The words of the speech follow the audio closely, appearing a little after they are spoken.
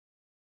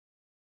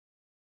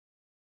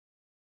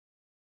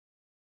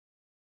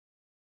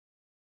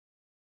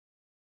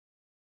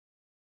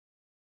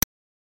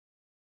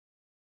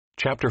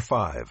Chapter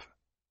 5.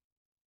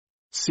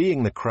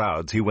 Seeing the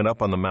crowds, he went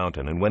up on the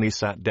mountain, and when he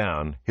sat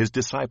down, his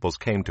disciples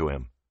came to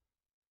him.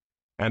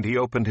 And he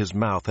opened his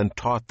mouth and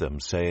taught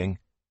them, saying,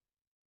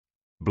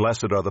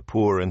 Blessed are the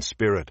poor in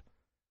spirit,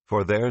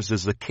 for theirs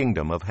is the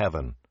kingdom of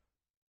heaven.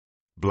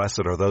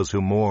 Blessed are those who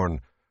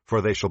mourn,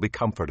 for they shall be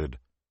comforted.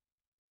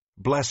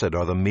 Blessed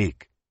are the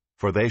meek,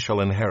 for they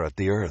shall inherit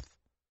the earth.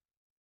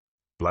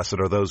 Blessed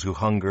are those who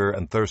hunger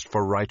and thirst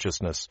for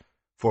righteousness,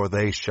 for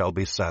they shall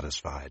be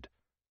satisfied.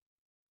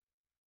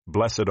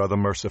 Blessed are the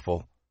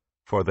merciful,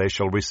 for they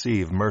shall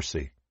receive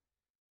mercy.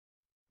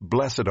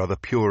 Blessed are the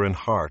pure in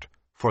heart,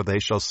 for they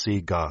shall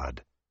see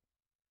God.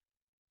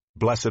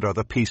 Blessed are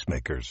the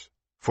peacemakers,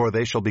 for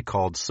they shall be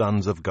called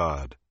sons of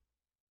God.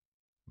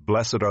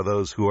 Blessed are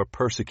those who are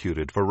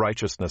persecuted for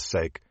righteousness'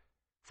 sake,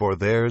 for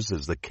theirs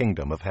is the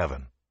kingdom of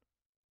heaven.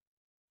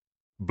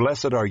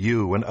 Blessed are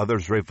you when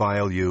others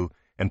revile you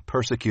and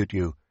persecute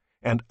you,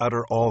 and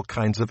utter all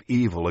kinds of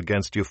evil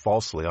against you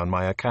falsely on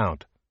my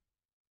account.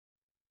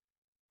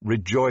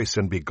 Rejoice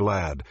and be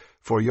glad,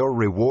 for your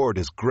reward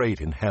is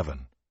great in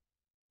heaven.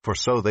 For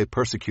so they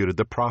persecuted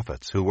the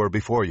prophets who were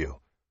before you.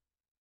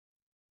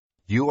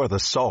 You are the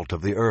salt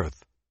of the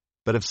earth,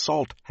 but if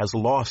salt has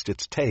lost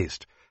its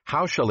taste,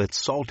 how shall its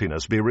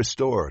saltiness be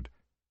restored?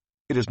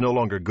 It is no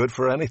longer good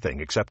for anything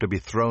except to be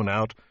thrown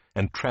out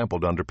and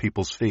trampled under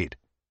people's feet.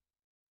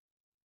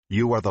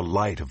 You are the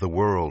light of the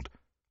world.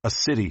 A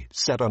city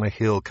set on a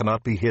hill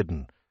cannot be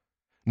hidden.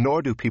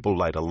 Nor do people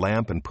light a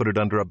lamp and put it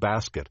under a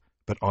basket,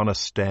 but on a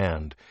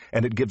stand,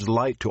 and it gives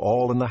light to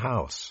all in the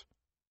house.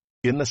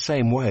 In the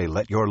same way,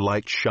 let your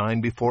light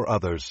shine before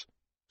others,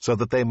 so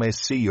that they may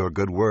see your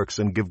good works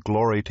and give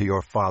glory to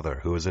your Father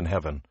who is in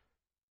heaven.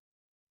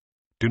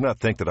 Do not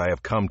think that I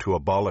have come to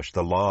abolish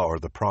the law or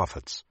the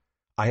prophets.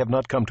 I have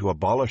not come to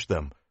abolish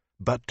them,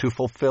 but to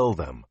fulfill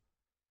them.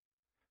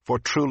 For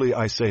truly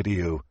I say to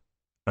you,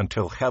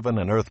 until heaven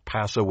and earth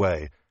pass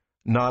away,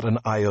 not an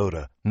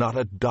iota, not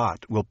a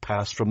dot will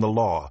pass from the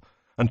law,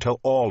 until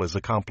all is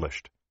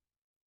accomplished.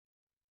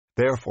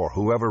 Therefore,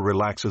 whoever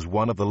relaxes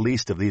one of the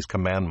least of these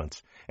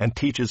commandments and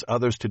teaches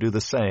others to do the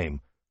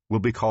same will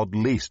be called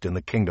least in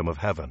the kingdom of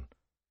heaven.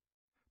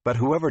 But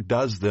whoever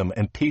does them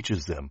and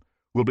teaches them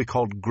will be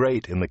called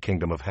great in the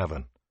kingdom of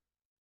heaven.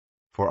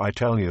 For I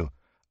tell you,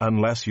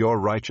 unless your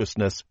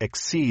righteousness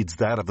exceeds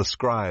that of the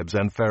scribes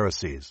and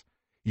Pharisees,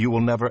 you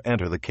will never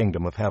enter the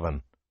kingdom of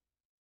heaven.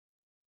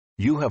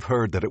 You have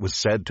heard that it was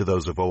said to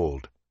those of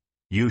old,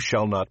 You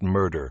shall not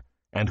murder,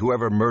 and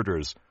whoever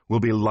murders will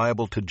be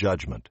liable to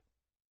judgment.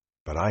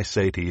 But I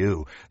say to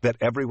you that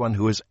everyone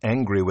who is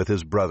angry with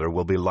his brother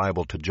will be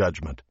liable to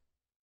judgment.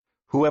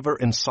 Whoever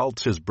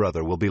insults his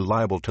brother will be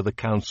liable to the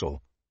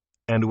council,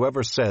 and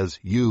whoever says,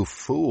 You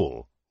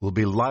fool, will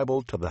be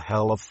liable to the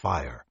hell of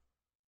fire.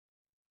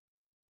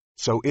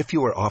 So if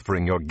you are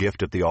offering your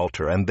gift at the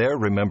altar, and there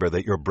remember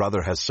that your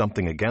brother has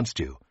something against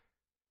you,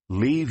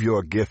 leave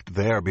your gift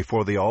there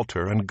before the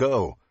altar and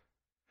go.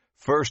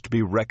 First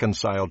be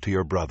reconciled to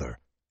your brother,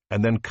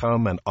 and then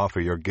come and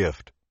offer your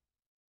gift.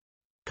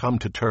 Come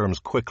to terms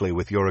quickly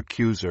with your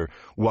accuser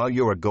while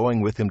you are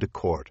going with him to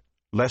court,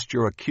 lest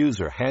your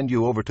accuser hand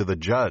you over to the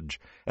judge,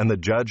 and the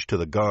judge to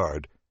the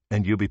guard,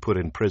 and you be put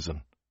in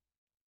prison.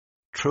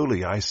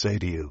 Truly I say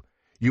to you,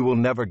 you will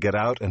never get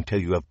out until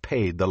you have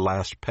paid the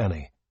last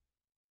penny.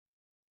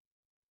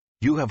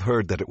 You have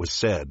heard that it was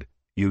said,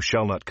 You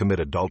shall not commit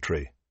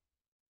adultery.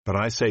 But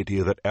I say to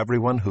you that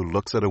everyone who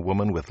looks at a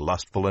woman with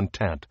lustful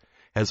intent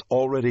has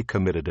already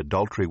committed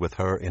adultery with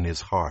her in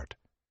his heart.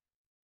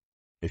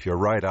 If your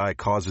right eye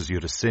causes you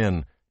to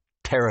sin,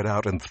 tear it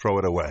out and throw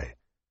it away.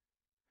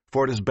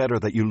 For it is better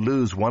that you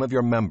lose one of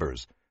your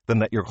members than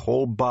that your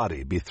whole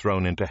body be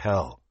thrown into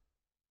hell.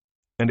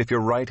 And if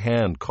your right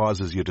hand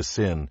causes you to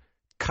sin,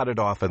 cut it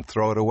off and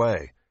throw it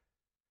away.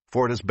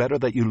 For it is better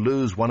that you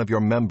lose one of your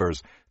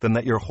members than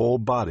that your whole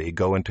body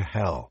go into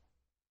hell.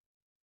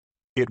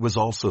 It was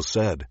also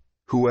said,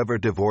 Whoever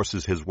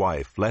divorces his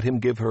wife, let him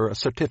give her a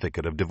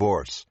certificate of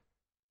divorce.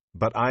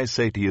 But I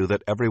say to you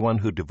that everyone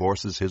who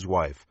divorces his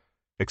wife,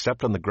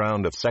 except on the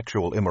ground of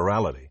sexual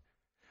immorality,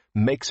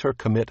 makes her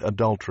commit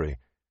adultery,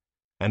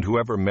 and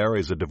whoever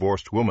marries a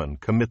divorced woman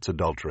commits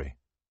adultery.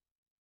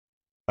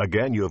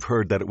 Again you have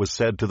heard that it was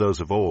said to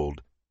those of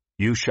old,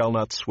 You shall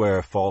not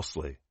swear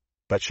falsely,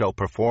 but shall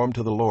perform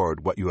to the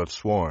Lord what you have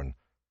sworn.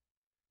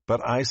 But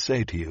I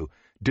say to you,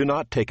 do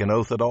not take an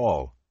oath at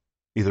all,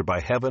 either by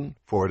heaven,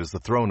 for it is the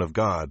throne of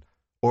God,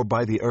 or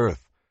by the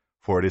earth,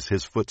 for it is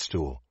his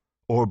footstool,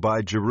 or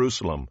by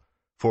Jerusalem,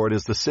 for it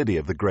is the city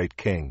of the great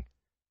king.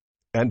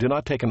 And do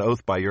not take an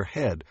oath by your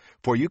head,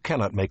 for you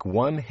cannot make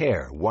one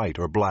hair white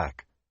or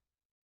black.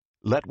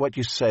 Let what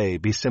you say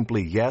be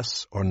simply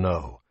yes or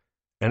no.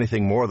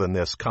 Anything more than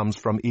this comes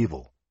from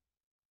evil.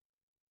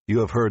 You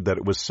have heard that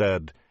it was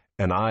said,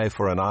 An eye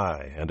for an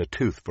eye, and a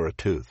tooth for a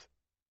tooth.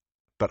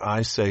 But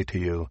I say to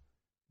you,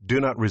 do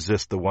not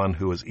resist the one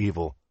who is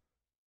evil.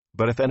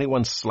 But if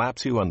anyone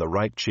slaps you on the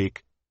right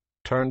cheek,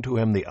 turn to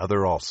him the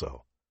other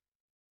also.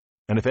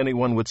 And if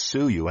anyone would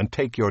sue you and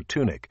take your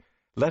tunic,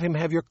 let him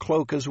have your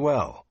cloak as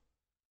well.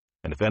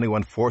 And if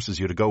anyone forces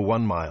you to go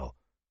 1 mile,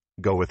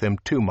 go with him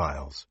 2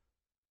 miles.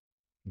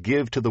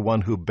 Give to the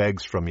one who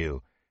begs from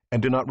you,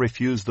 and do not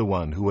refuse the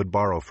one who would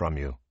borrow from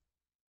you.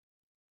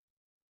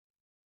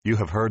 You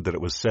have heard that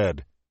it was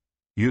said,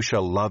 "You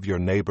shall love your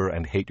neighbor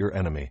and hate your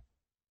enemy."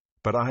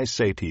 But I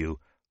say to you,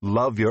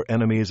 love your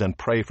enemies and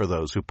pray for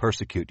those who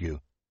persecute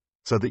you,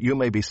 so that you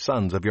may be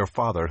sons of your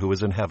Father who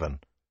is in heaven.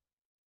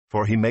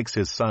 For he makes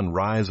his sun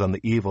rise on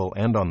the evil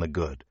and on the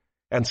good,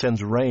 and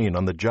sends rain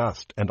on the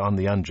just and on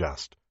the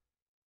unjust.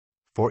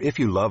 For if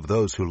you love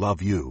those who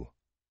love you,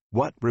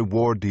 what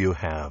reward do you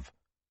have?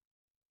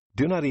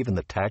 Do not even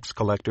the tax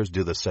collectors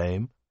do the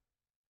same?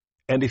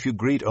 And if you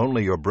greet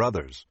only your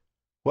brothers,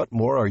 what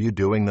more are you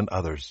doing than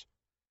others?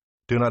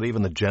 Do not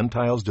even the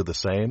Gentiles do the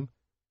same?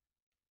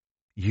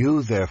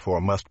 You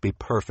therefore must be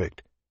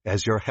perfect,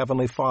 as your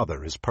heavenly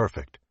Father is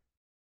perfect.